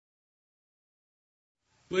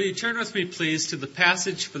Will you turn with me, please, to the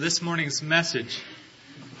passage for this morning's message,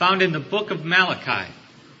 found in the book of Malachi,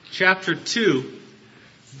 chapter 2,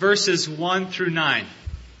 verses 1 through 9.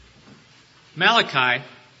 Malachi,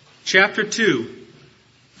 chapter 2,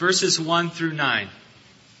 verses 1 through 9.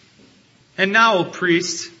 And now, O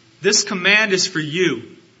priests, this command is for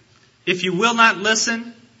you. If you will not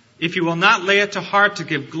listen, if you will not lay it to heart to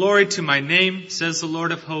give glory to my name, says the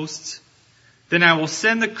Lord of hosts, then I will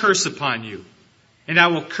send the curse upon you, and I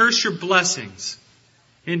will curse your blessings.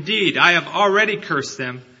 Indeed, I have already cursed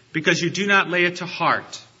them, because you do not lay it to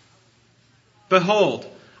heart. Behold,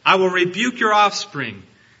 I will rebuke your offspring,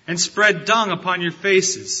 and spread dung upon your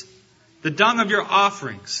faces, the dung of your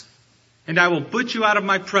offerings, and I will put you out of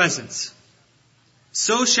my presence.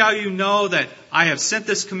 So shall you know that I have sent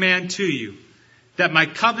this command to you, that my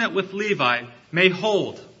covenant with Levi may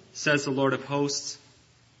hold, says the Lord of hosts.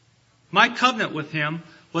 My covenant with him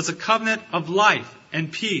was a covenant of life and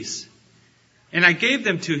peace. And I gave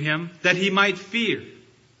them to him that he might fear.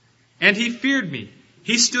 And he feared me.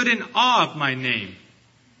 He stood in awe of my name.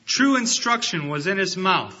 True instruction was in his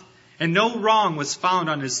mouth, and no wrong was found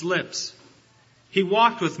on his lips. He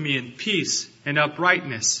walked with me in peace and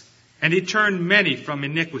uprightness, and he turned many from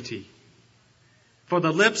iniquity. For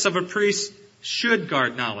the lips of a priest should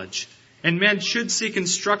guard knowledge, and men should seek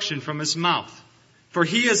instruction from his mouth. For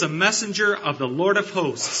he is a messenger of the Lord of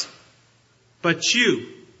hosts. But you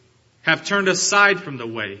have turned aside from the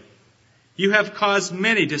way. You have caused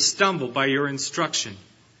many to stumble by your instruction.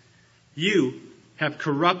 You have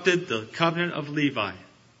corrupted the covenant of Levi,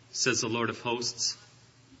 says the Lord of hosts.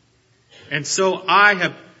 And so I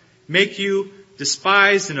have make you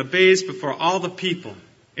despised and abased before all the people,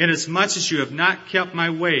 inasmuch as you have not kept my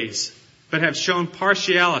ways, but have shown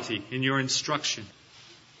partiality in your instruction.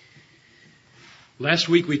 Last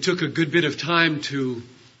week we took a good bit of time to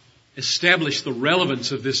establish the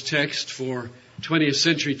relevance of this text for 20th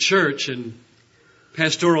century church and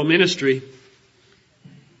pastoral ministry.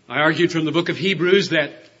 I argued from the book of Hebrews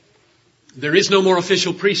that there is no more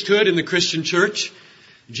official priesthood in the Christian church.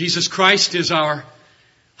 Jesus Christ is our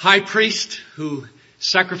high priest who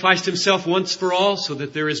sacrificed himself once for all, so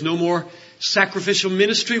that there is no more sacrificial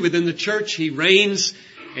ministry within the church. He reigns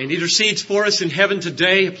and intercedes for us in heaven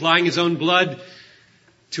today, applying his own blood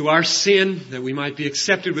to our sin, that we might be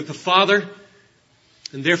accepted with the Father.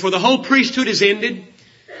 And therefore the whole priesthood is ended,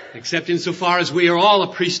 except insofar as we are all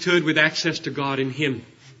a priesthood with access to God in him.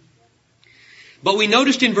 But we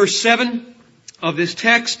noticed in verse 7 of this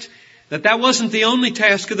text that wasn't the only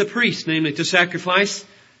task of the priest, namely to sacrifice.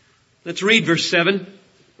 Let's read verse 7.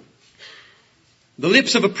 The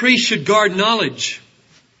lips of a priest should guard knowledge,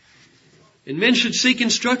 and men should seek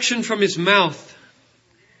instruction from his mouth.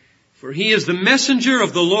 For he is the messenger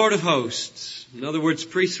of the Lord of hosts. In other words,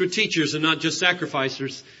 priests were teachers and not just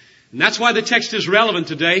sacrificers. And that's why the text is relevant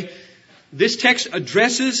today. This text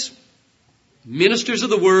addresses ministers of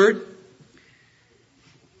the word,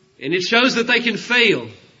 and it shows that they can fail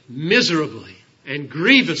miserably and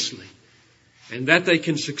grievously, and that they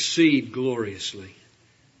can succeed gloriously.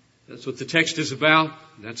 That's what the text is about.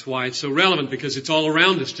 That's why it's so relevant, because it's all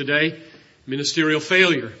around us today. Ministerial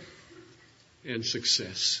failure and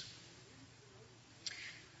success.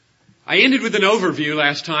 I ended with an overview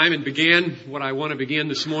last time and began what I want to begin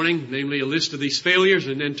this morning, namely a list of these failures,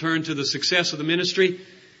 and then turn to the success of the ministry.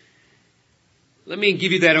 Let me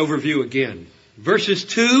give you that overview again. Verses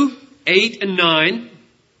 2, 8, and 9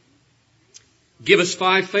 give us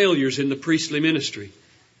 5 failures in the priestly ministry.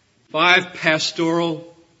 5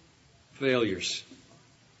 pastoral failures.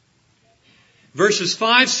 Verses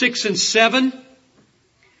 5, 6, and 7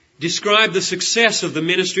 describe the success of the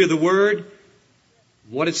ministry of the word,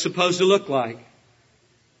 what it's supposed to look like.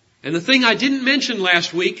 And the thing I didn't mention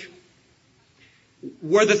last week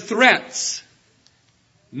were the threats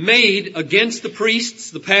made against the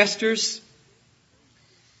priests, the pastors,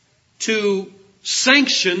 to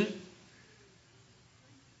sanction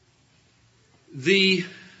the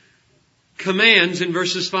commands in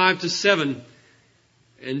verses 5 to 7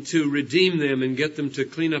 and to redeem them and get them to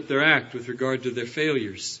clean up their act with regard to their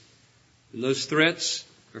failures. And those threats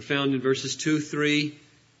are found in verses 2, 3,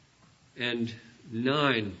 and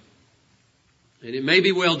 9. And it may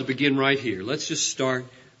be well to begin right here. Let's just start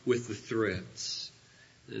with the threats.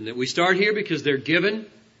 And that we start here because they're given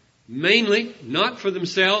mainly not for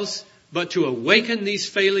themselves, but to awaken these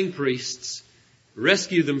failing priests,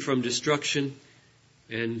 rescue them from destruction,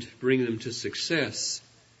 and bring them to success.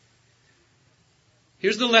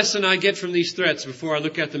 Here's the lesson I get from these threats before I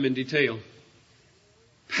look at them in detail.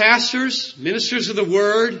 Pastors, ministers of the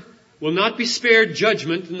word, will not be spared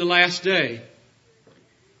judgment in the last day.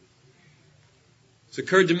 It's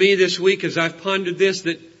occurred to me this week as I've pondered this,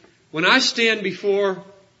 that when I stand before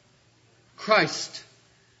Christ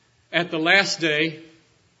at the last day,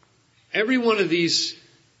 every one of these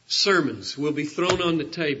sermons will be thrown on the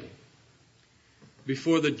table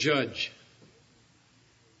before the judge.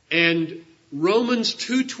 And Romans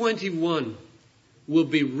 2:21 will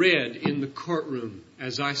be read in the courtroom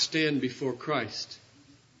as I stand before Christ.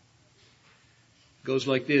 It goes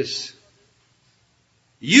like this.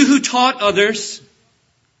 You who taught others,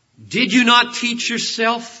 did you not teach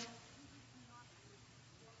yourself?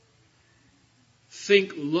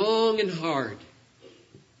 Think long and hard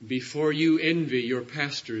before you envy your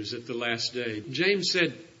pastors at the last day. James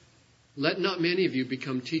said, let not many of you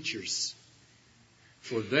become teachers,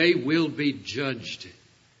 for they will be judged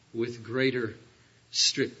with greater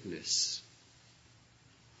strictness.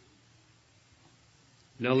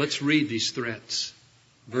 Now let's read these threats.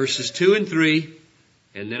 Verses 2 and 3,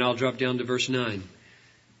 and then I'll drop down to verse 9.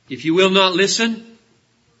 If you will not listen,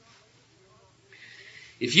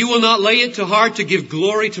 if you will not lay it to heart to give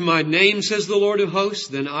glory to my name, says the Lord of hosts,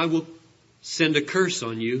 then I will send a curse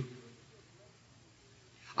on you.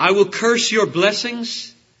 I will curse your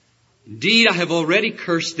blessings. Indeed, I have already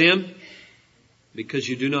cursed them because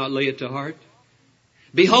you do not lay it to heart.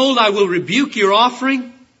 Behold, I will rebuke your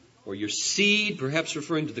offering or your seed, perhaps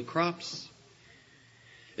referring to the crops,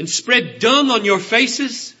 and spread dung on your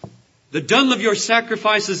faces. The dung of your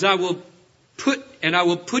sacrifices I will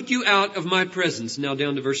put you out of my presence. Now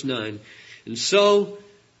down to verse 9. And so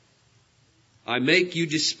I make you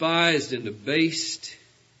despised and abased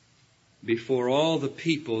before all the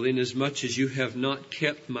people, inasmuch as you have not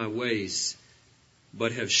kept my ways,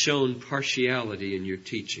 but have shown partiality in your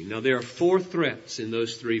teaching. Now there are 4 threats in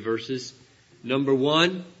those 3 verses. Number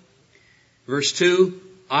 1, verse 2,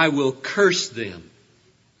 I will curse them.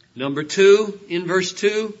 Number 2, in verse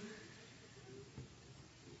 2,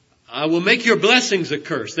 I will make your blessings a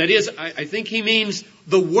curse. That is, I think he means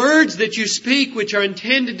the words that you speak, which are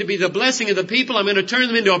intended to be the blessing of the people, I'm going to turn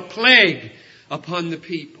them into a plague upon the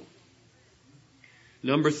people.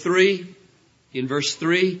 Number 3, in verse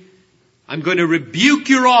 3, I'm going to rebuke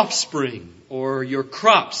your offspring, or your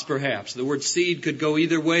crops perhaps. The word seed could go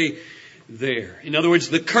either way there. In other words,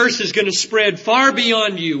 the curse is going to spread far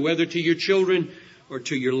beyond you, whether to your children or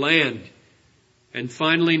to your land. And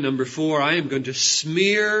finally, number 4, I am going to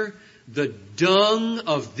smear the dung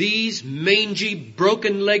of these mangy,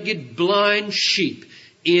 broken-legged, blind sheep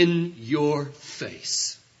in your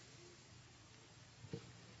face.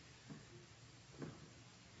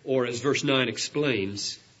 Or as verse 9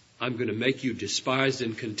 explains, I'm going to make you despised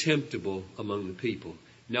and contemptible among the people.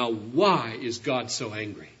 Now, why is God so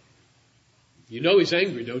angry? You know He's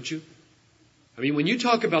angry, don't you? I mean, when you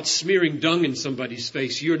talk about smearing dung in somebody's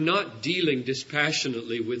face, you're not dealing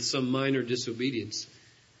dispassionately with some minor disobedience.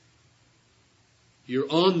 You're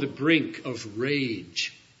on the brink of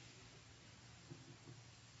rage.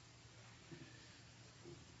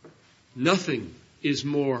 Nothing is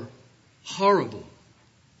more horrible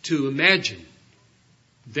to imagine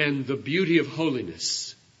than the beauty of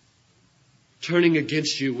holiness turning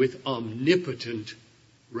against you with omnipotent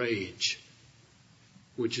rage,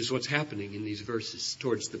 which is what's happening in these verses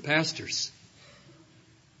towards the pastors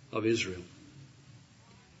of Israel.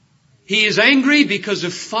 He is angry because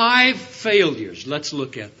of 5 failures. Let's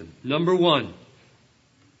look at them. Number 1,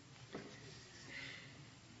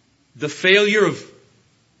 the failure of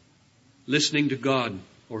listening to God,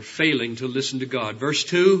 or failing to listen to God. Verse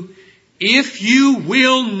 2, if you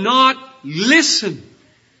will not listen.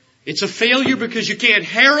 It's a failure because you can't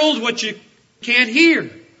herald what you can't hear.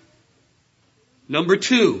 Number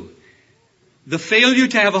 2, the failure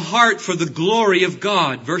to have a heart for the glory of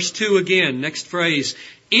God. Verse 2 again, next phrase.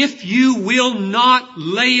 If you will not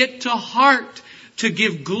lay it to heart to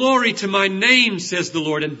give glory to my name, says the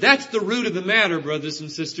Lord. And that's the root of the matter, brothers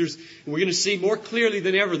and sisters. And we're going to see more clearly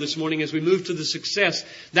than ever this morning as we move to the success.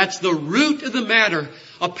 That's the root of the matter.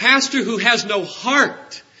 A pastor who has no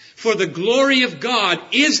heart for the glory of God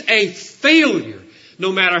is a failure,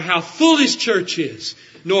 no matter how full his church is,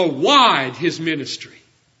 nor wide his ministry.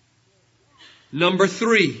 Number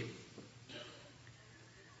 3,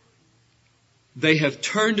 they have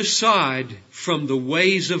turned aside from the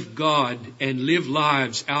ways of God and live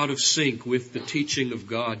lives out of sync with the teaching of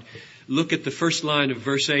God. Look at the first line of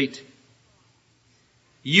verse 8.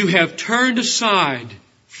 You have turned aside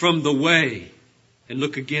from the way. And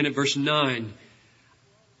look again at verse 9.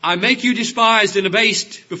 I make you despised and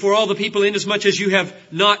abased before all the people, inasmuch as you have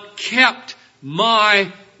not kept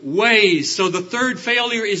my ways. So the third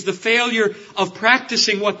failure is the failure of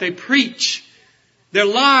practicing what they preach. Their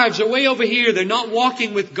lives are way over here. They're not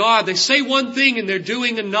walking with God. They say one thing and they're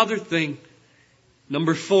doing another thing.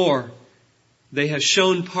 Number 4, they have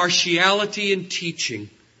shown partiality in teaching.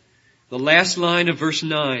 The last line of verse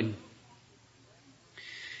 9.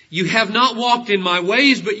 You have not walked in my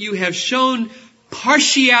ways, but you have shown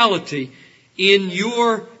partiality in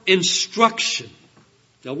your instruction.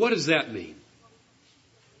 Now what does that mean?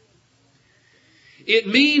 It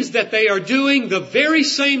means that they are doing the very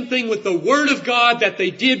same thing with the Word of God that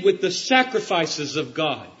they did with the sacrifices of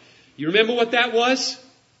God. You remember what that was?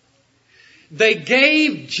 They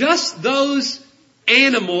gave just those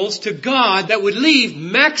animals to God that would leave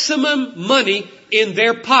maximum money in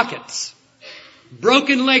their pockets.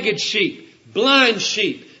 Broken-legged sheep, blind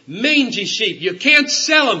sheep, mangy sheep. You can't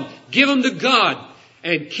sell them. Give them to God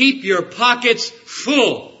and keep your pockets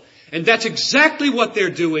full. And that's exactly what they're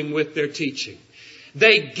doing with their teaching.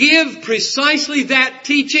 They give precisely that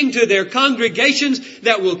teaching to their congregations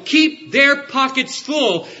that will keep their pockets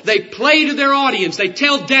full. They play to their audience. They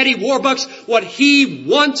tell Daddy Warbucks what he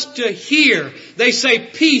wants to hear. They say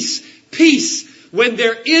peace, peace, when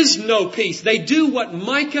there is no peace. They do what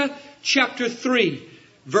Micah chapter 3,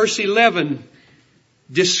 verse 11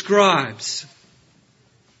 describes.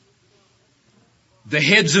 The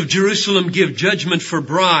heads of Jerusalem give judgment for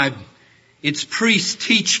bribe. Its priests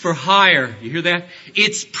teach for hire. You hear that?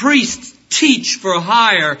 Its priests teach for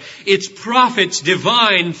hire. Its prophets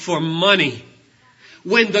divine for money.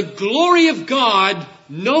 When the glory of God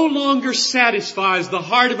no longer satisfies the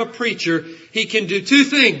heart of a preacher, he can do 2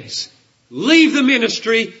 things. Leave the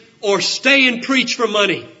ministry or stay and preach for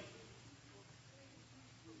money.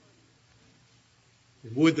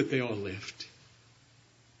 Would that they all left.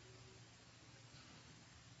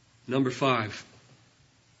 Number 5.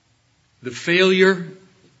 The failure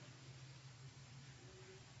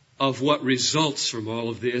of what results from all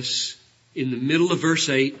of this, in the middle of verse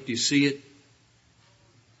 8, do you see it?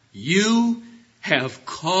 You have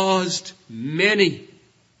caused many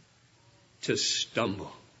to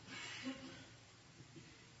stumble.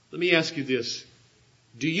 Let me ask you this.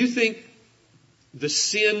 Do you think the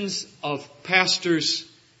sins of pastors,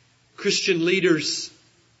 Christian leaders,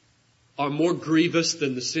 are more grievous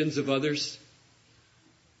than the sins of others?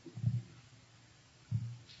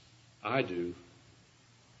 I do.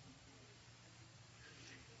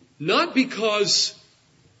 Not because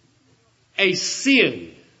a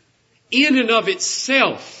sin in and of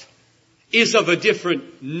itself is of a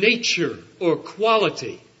different nature or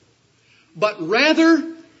quality, but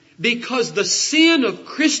rather because the sin of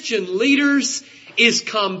Christian leaders is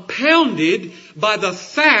compounded by the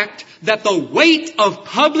fact that the weight of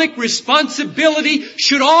public responsibility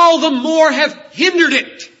should all the more have hindered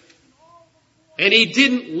it. And he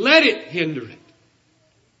didn't let it hinder it.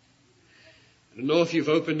 I don't know if you've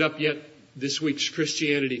opened up yet this week's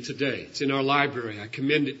Christianity Today. It's in our library. I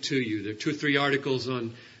commend it to you. There are 2 or 3 articles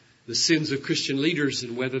on the sins of Christian leaders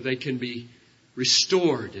and whether they can be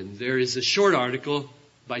restored. And there is a short article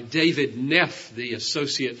by David Neff, the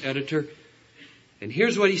associate editor. And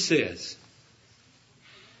here's what he says.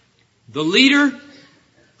 The leader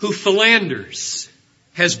who philanders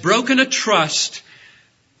has broken a trust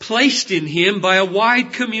placed in him by a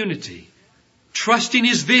wide community, trusting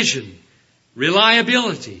his vision,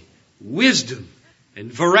 reliability, wisdom,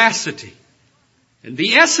 and veracity. And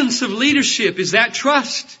the essence of leadership is that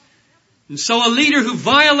trust. And so a leader who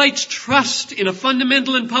violates trust in a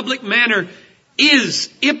fundamental and public manner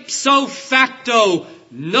is ipso facto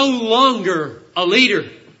no longer a leader.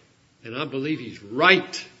 And I believe he's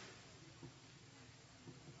right.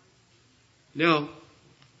 Now,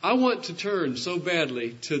 I want to turn so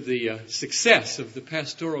badly to the success of the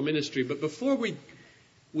pastoral ministry, but before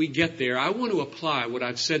we get there, I want to apply what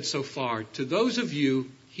I've said so far to those of you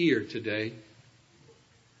here today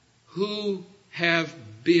who have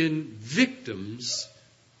been victims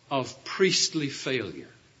of priestly failure.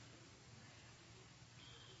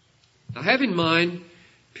 Now, have in mind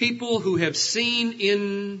people who have seen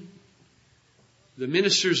in the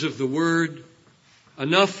ministers of the Word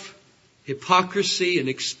enough hypocrisy and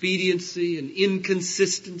expediency and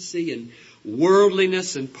inconsistency and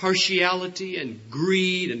worldliness and partiality and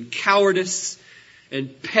greed and cowardice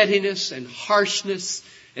and pettiness and harshness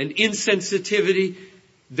and insensitivity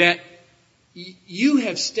that you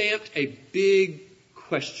have stamped a big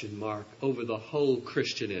question mark over the whole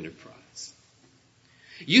Christian enterprise.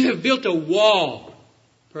 You have built a wall,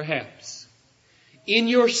 perhaps, in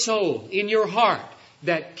your soul, in your heart,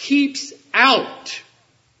 that keeps out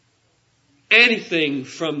anything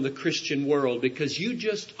from the Christian world because you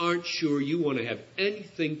just aren't sure you want to have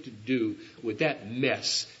anything to do with that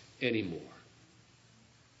mess anymore.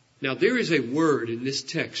 Now, there is a word in this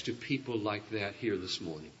text to people like that here this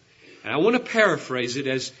morning. And I want to paraphrase it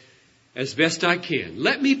as best I can.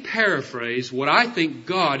 Let me paraphrase what I think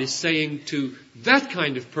God is saying to that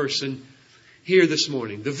kind of person here this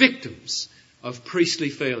morning, the victims of priestly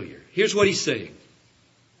failure. Here's what He's saying.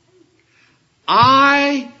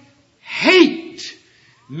 I hate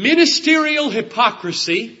ministerial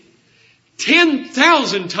hypocrisy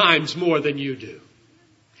 10,000 times more than you do.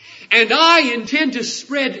 And I intend to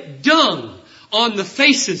spread dung on the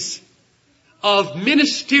faces of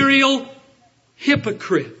ministerial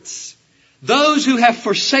hypocrites, those who have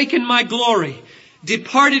forsaken my glory,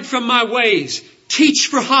 departed from my ways, teach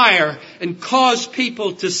for hire, and cause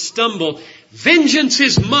people to stumble. Vengeance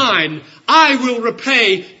is mine. I will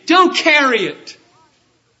repay. Don't carry it.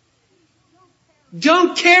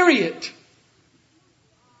 Don't carry it.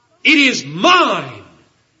 It is mine.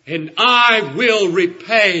 And I will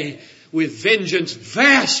repay with vengeance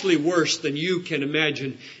vastly worse than you can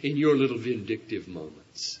imagine in your little vindictive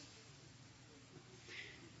moments.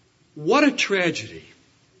 What a tragedy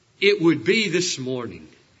it would be this morning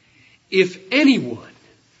if anyone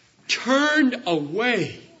turned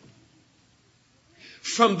away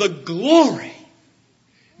from the glory,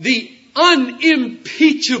 the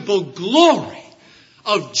unimpeachable glory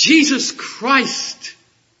of Jesus Christ,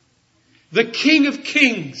 the King of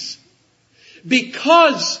Kings,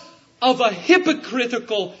 because of a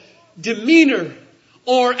hypocritical demeanor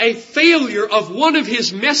or a failure of one of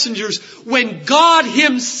His messengers, when God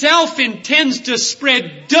Himself intends to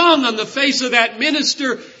spread dung on the face of that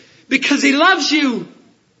minister because He loves you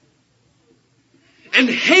and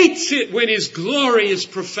hates it when His glory is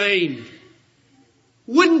profaned.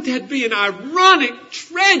 Wouldn't that be an ironic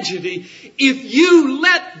tragedy if you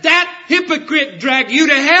let that hypocrite drag you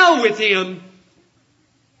to hell with him?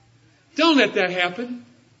 Don't let that happen.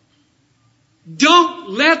 Don't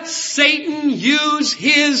let Satan use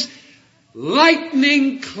his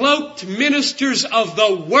lightning-cloaked ministers of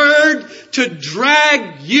the Word to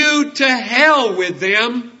drag you to hell with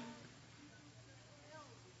them.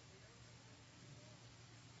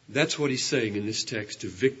 That's what he's saying in this text to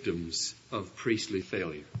victims of priestly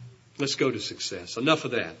failure. Let's go to success. Enough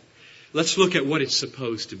of that. Let's look at what it's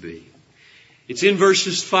supposed to be. It's in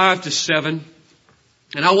verses 5 to 7.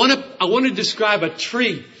 And I want to describe a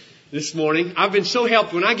tree this morning. I've been so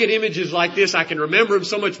helped when I get images like this, I can remember them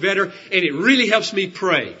so much better, and it really helps me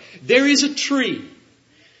pray. There is a tree.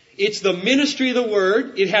 It's the ministry of the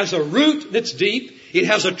Word. It has a root that's deep. It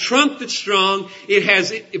has a trunk that's strong. It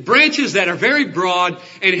has branches that are very broad,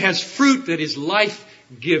 and it has fruit that is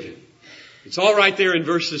life-giving. It's all right there in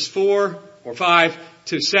verses 4 or 5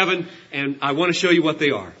 to 7, and I want to show you what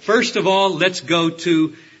they are. First of all, let's go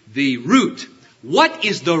to the root. What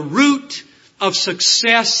is the root of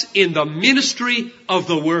success in the ministry of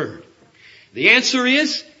the Word? The answer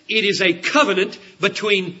is, it is a covenant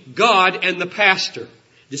between God and the pastor,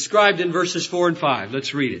 described in verses 4 and 5.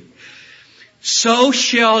 Let's read it. So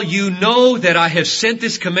shall you know that I have sent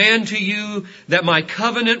this command to you, that my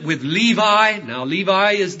covenant with Levi, now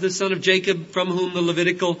Levi is the son of Jacob from whom the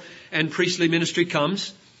Levitical and priestly ministry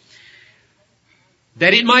comes,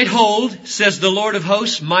 that it might hold, says the Lord of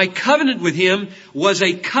hosts, my covenant with him was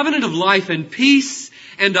a covenant of life and peace,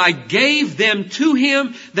 and I gave them to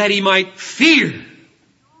him that he might fear.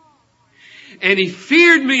 And he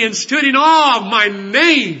feared me and stood in awe of my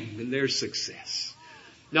name. And there's success.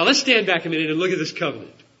 Now let's stand back a minute and look at this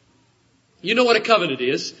covenant. You know what a covenant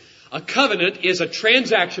is. A covenant is a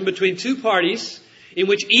transaction between two parties in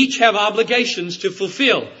which each have obligations to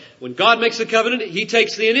fulfill. When God makes a covenant, He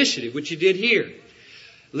takes the initiative, which He did here.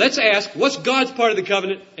 Let's ask, what's God's part of the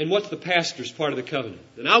covenant and what's the pastor's part of the covenant?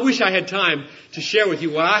 And I wish I had time to share with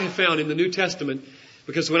you what I have found in the New Testament,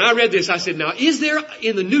 because when I read this, I said, now, is there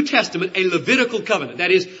in the New Testament a Levitical covenant?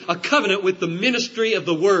 That is, a covenant with the ministry of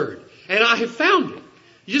the Word. And I have found it.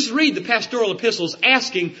 You just read the pastoral epistles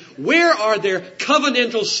asking, where are there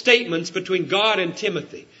covenantal statements between God and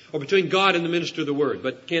Timothy, or between God and the minister of the Word?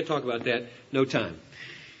 But can't talk about that. No time.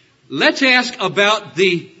 Let's ask about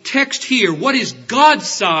the text here. What is God's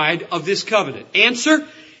side of this covenant? Answer,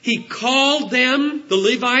 He called them, the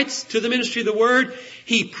Levites, to the ministry of the Word.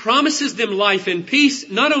 He promises them life and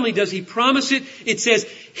peace. Not only does He promise it, it says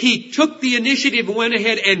He took the initiative and went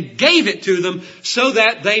ahead and gave it to them so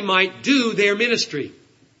that they might do their ministry.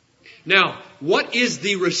 Now, what is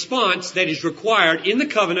the response that is required in the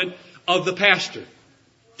covenant of the pastor?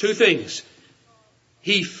 Two things.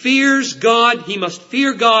 He fears God, he must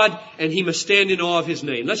fear God, and he must stand in awe of His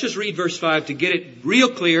name. Let's just read verse 5 to get it real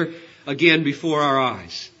clear again before our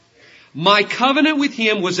eyes. My covenant with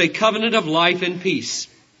him was a covenant of life and peace.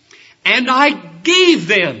 And I gave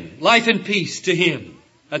them life and peace to him.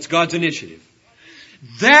 That's God's initiative.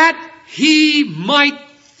 That he might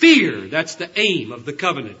fear. That's the aim of the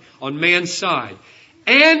covenant on man's side.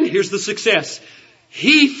 And here's the success.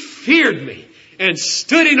 He feared me and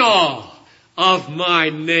stood in awe of my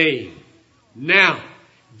name. Now,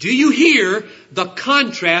 do you hear the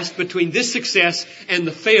contrast between this success and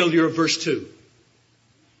the failure of verse 2?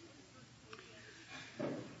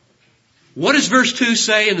 What does verse 2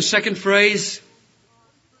 say in the second phrase?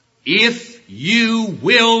 If you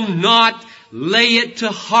will not lay it to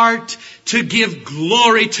heart to give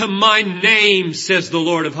glory to my name, says the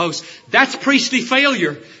Lord of hosts. That's priestly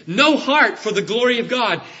failure. No heart for the glory of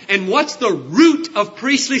God. And what's the root of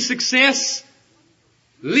priestly success?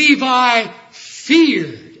 Levi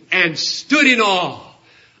feared and stood in awe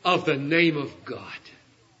of the name of God.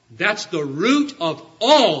 That's the root of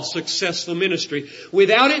all successful ministry.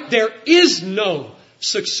 Without it, there is no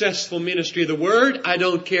successful ministry of the Word. I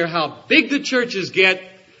don't care how big the churches get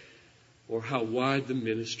or how wide the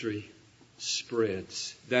ministry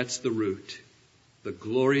spreads. That's the root. The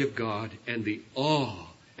glory of God and the awe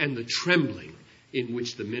and the trembling in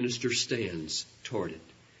which the minister stands toward it.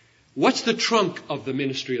 What's the trunk of the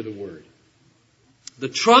ministry of the Word? The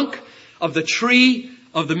trunk of the tree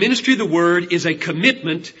of the ministry of the Word is a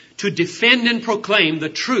commitment to defend and proclaim the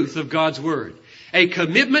truth of God's Word. A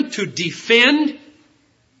commitment to defend,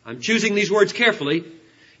 I'm choosing these words carefully,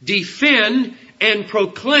 defend and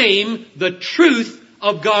proclaim the truth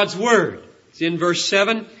of God's Word. It's in verse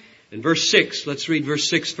 7 and verse 6. Let's read verse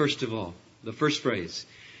 6 first of all. The first phrase.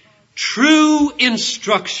 True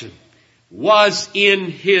instruction was in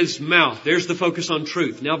his mouth. There's the focus on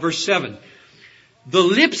truth. Now verse 7. The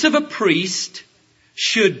lips of a priest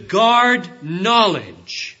should guard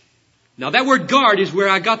knowledge. Now that word guard is where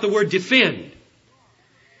I got the word defend.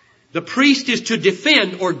 The priest is to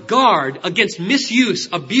defend or guard against misuse,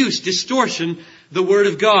 abuse, distortion, the Word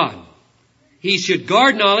of God. He should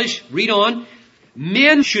guard knowledge. Read on.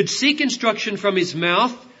 Men should seek instruction from his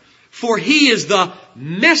mouth, for he is the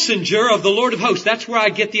messenger of the Lord of hosts. That's where I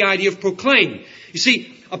get the idea of proclaim. You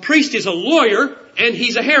see, a priest is a lawyer and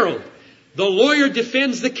he's a herald. The lawyer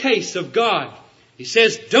defends the case of God. He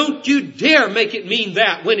says, don't you dare make it mean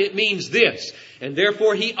that when it means this. And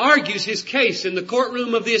therefore he argues his case in the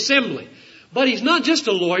courtroom of the assembly. But he's not just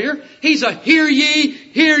a lawyer. He's a hear ye,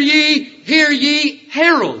 hear ye, hear ye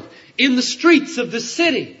herald in the streets of the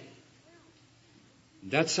city.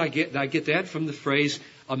 I get that from the phrase,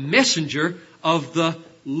 a messenger of the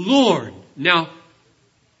Lord. Now,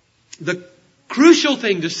 the crucial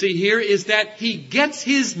thing to see here is that he gets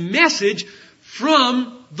his message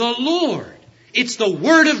from the Lord. It's the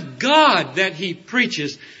Word of God that he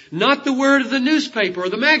preaches, not the word of the newspaper or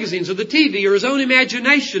the magazines or the TV or his own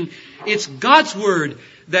imagination. It's God's Word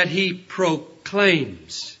that he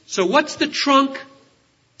proclaims. So what's the trunk?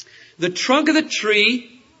 The trunk of the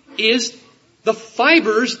tree is the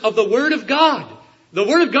fibers of the Word of God. The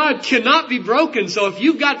Word of God cannot be broken. So if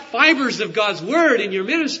you've got fibers of God's Word in your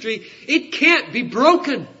ministry, it can't be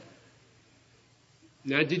broken.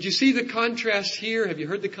 Now, did you see the contrast here? Have you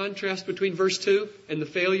heard the contrast between verse 2 and the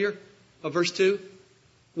failure of verse 2?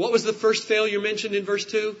 What was the first failure mentioned in verse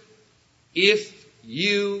 2? If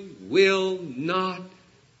you will not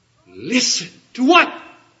listen to what?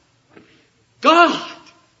 God.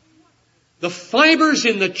 The fibers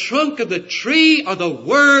in the trunk of the tree are the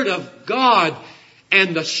Word of God.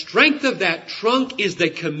 And the strength of that trunk is the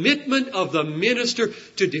commitment of the minister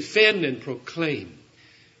to defend and proclaim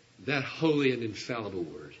that holy and infallible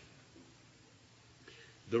Word.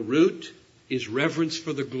 The root is reverence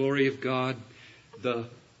for the glory of God.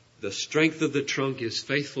 The strength of the trunk is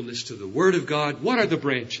faithfulness to the Word of God. What are the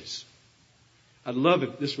branches? I'd love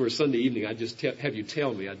if this were a Sunday evening. I'd just have you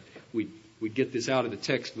tell me. We'd get this out of the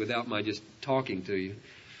text without my just talking to you.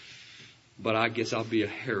 But I guess I'll be a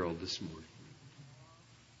herald this morning.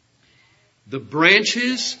 The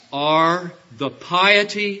branches are the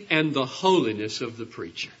piety and the holiness of the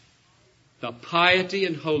preacher. The piety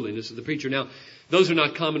and holiness of the preacher. Now, those are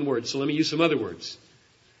not common words, so let me use some other words.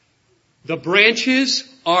 The branches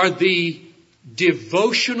are the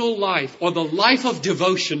devotional life, or the life of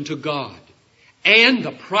devotion to God, and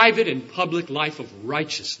the private and public life of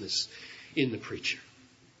righteousness in the preacher.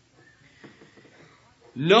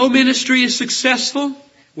 No ministry is successful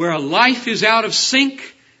where a life is out of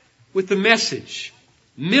sync with the message.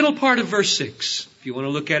 Middle part of verse 6, if you want to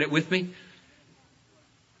look at it with me.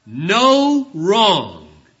 No wrong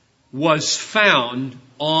was found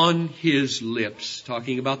on his lips.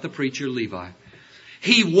 Talking about the preacher Levi.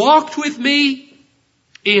 He walked with me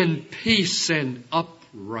in peace and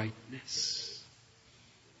uprightness.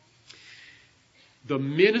 The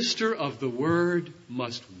minister of the Word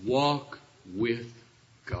must walk with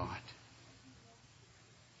God.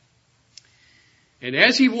 And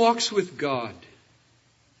as he walks with God,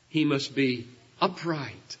 he must be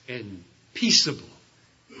upright and peaceable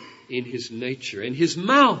in his nature. And his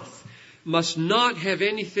mouth must not have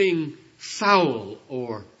anything foul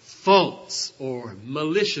or false or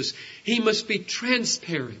malicious. He must be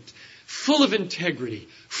transparent, full of integrity,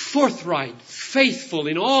 forthright, faithful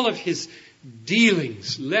in all of his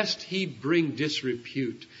dealings, lest he bring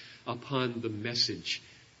disrepute upon the message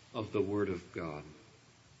of the Word of God.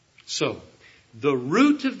 So, the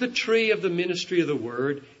root of the tree of the ministry of the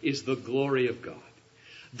Word is the glory of God.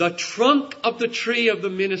 The trunk of the tree of the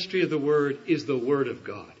ministry of the Word is the Word of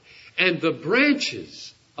God. And the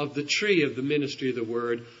branches of the tree of the ministry of the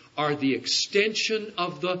Word are the extension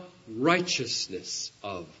of the righteousness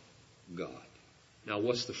of God. Now,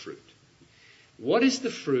 what's the fruit? What is the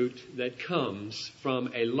fruit that comes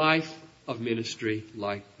from a life of ministry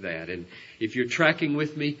like that? And if you're tracking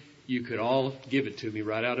with me, you could all give it to me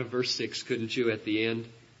right out of verse 6, couldn't you, at the end?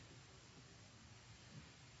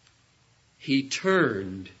 He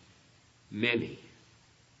turned many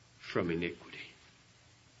from iniquity.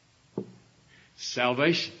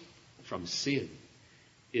 Salvation from sin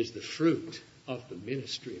is the fruit of the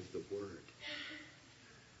ministry of the Word.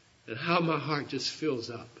 And how my heart just fills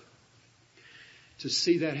up to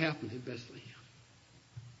see that happen in Bethlehem.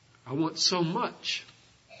 I want so much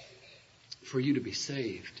for you to be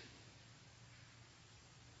saved.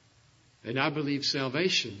 And I believe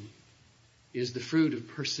salvation is the fruit of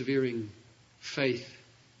persevering faith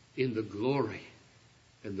in the glory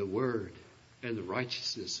and the Word and the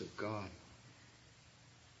righteousness of God.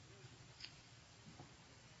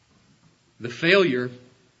 The failure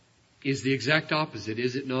is the exact opposite,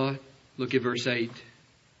 is it not? Look at verse 8.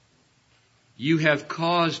 You have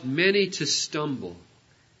caused many to stumble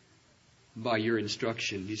by your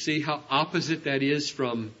instruction. You see how opposite that is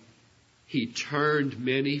from he turned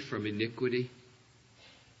many from iniquity?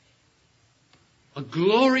 A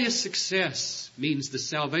glorious success means the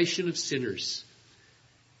salvation of sinners.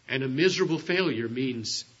 And a miserable failure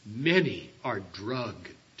means many are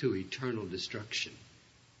drugged to eternal destruction.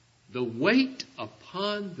 The weight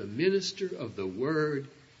upon the minister of the Word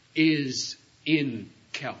is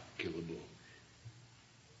incalculable.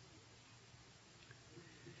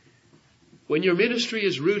 When your ministry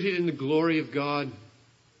is rooted in the glory of God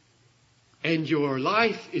and your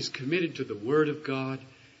life is committed to the Word of God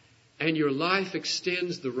and your life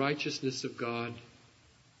extends the righteousness of God,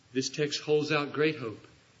 this text holds out great hope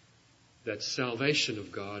that salvation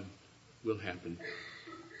of God will happen.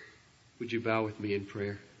 Would you bow with me in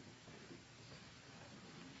prayer?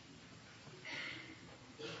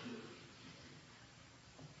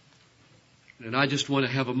 And I just want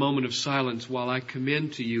to have a moment of silence while I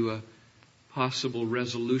commend to you a possible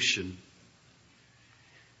resolution.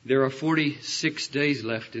 There are 46 days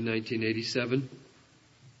left in 1987.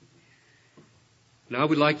 And I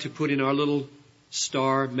would like to put in our little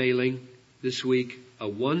star mailing this week a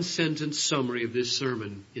one-sentence summary of this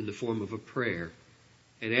sermon in the form of a prayer.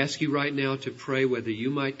 And ask you right now to pray whether you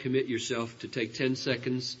might commit yourself to take 10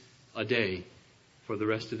 seconds a day for the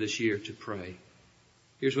rest of this year to pray.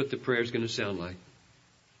 Here's what the prayer is going to sound like.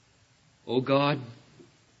 Oh God,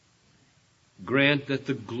 grant that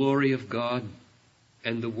the glory of God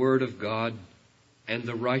and the Word of God and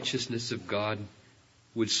the righteousness of God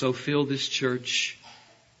would so fill this church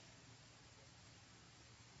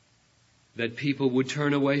that people would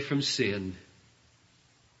turn away from sin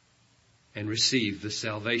and receive the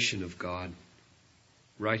salvation of God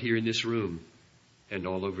right here in this room and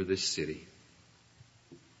all over this city.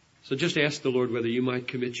 So just ask the Lord whether you might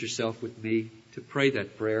commit yourself with me to pray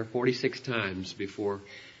that prayer 46 times before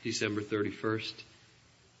December 31st.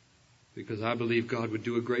 Because I believe God would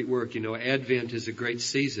do a great work. You know, Advent is a great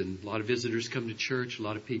season. A lot of visitors come to church, a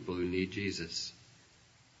lot of people who need Jesus.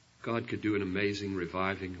 God could do an amazing,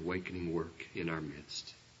 reviving, awakening work in our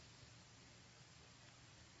midst.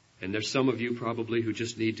 And there's some of you probably who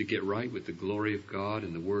just need to get right with the glory of God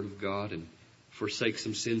and the Word of God and forsake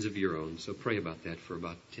some sins of your own. So pray about that for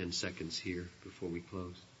about 10 seconds here before we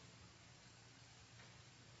close.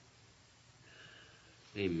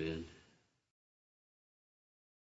 Amen.